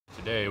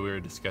Today we are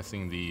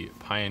discussing the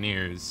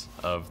pioneers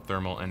of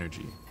thermal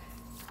energy.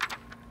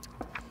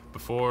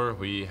 Before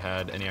we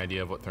had any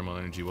idea of what thermal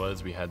energy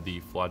was, we had the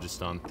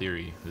phlogiston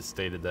theory. This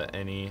stated that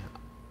any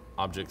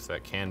objects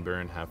that can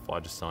burn have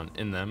phlogiston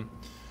in them.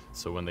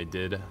 So when they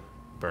did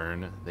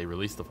burn, they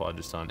released the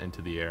phlogiston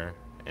into the air,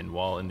 and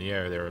while in the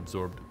air they were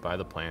absorbed by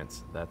the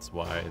plants. That's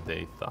why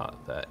they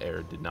thought that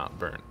air did not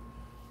burn.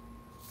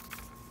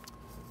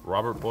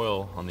 Robert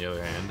Boyle, on the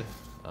other hand,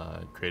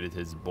 created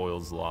his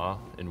Boyle's law,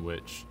 in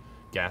which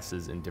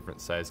gases in different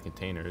sized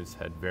containers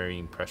had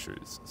varying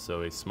pressures.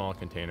 So a small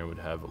container would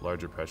have a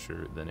larger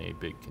pressure than a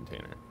big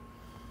container.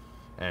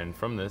 And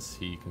from this,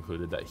 he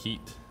concluded that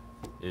heat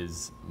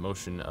is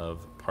motion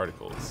of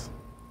particles.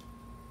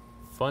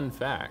 Fun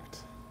fact,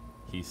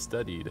 he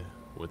studied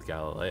with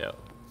Galileo.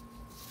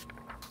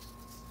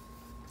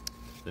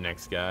 The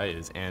next guy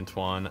is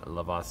Antoine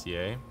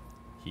Lavoisier.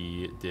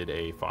 He did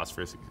a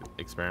phosphorus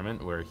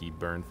experiment where he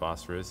burned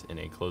phosphorus in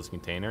a closed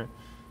container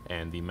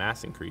and the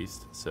mass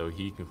increased, so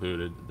he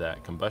concluded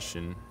that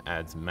combustion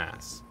adds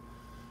mass.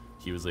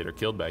 He was later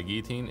killed by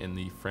guillotine in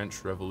the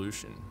French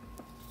Revolution.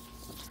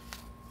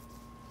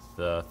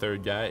 The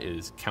third guy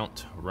is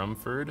Count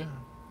Rumford.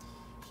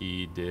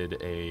 He did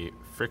a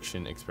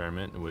friction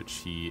experiment in which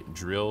he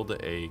drilled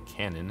a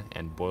cannon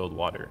and boiled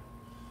water.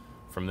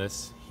 From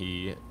this,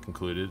 he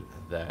concluded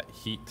that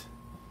heat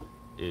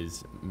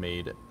is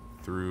made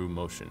through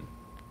motion.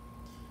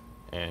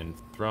 And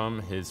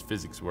from his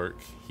physics work,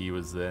 he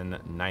was then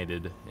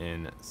knighted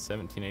in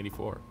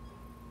 1784.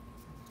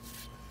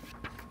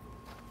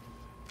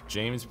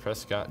 James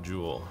Prescott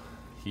Joule.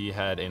 He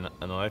had an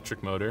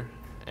electric motor,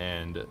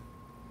 and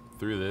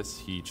through this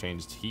he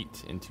changed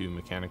heat into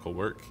mechanical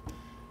work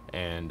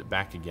and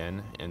back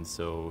again, and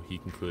so he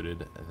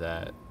concluded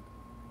that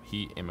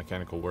heat and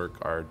mechanical work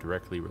are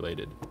directly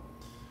related.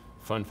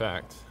 Fun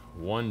fact,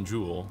 1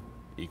 joule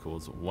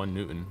equals 1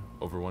 Newton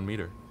over 1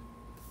 meter.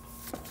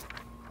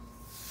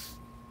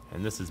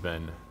 And this has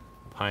been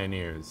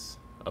Pioneers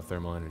of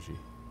Thermal Energy.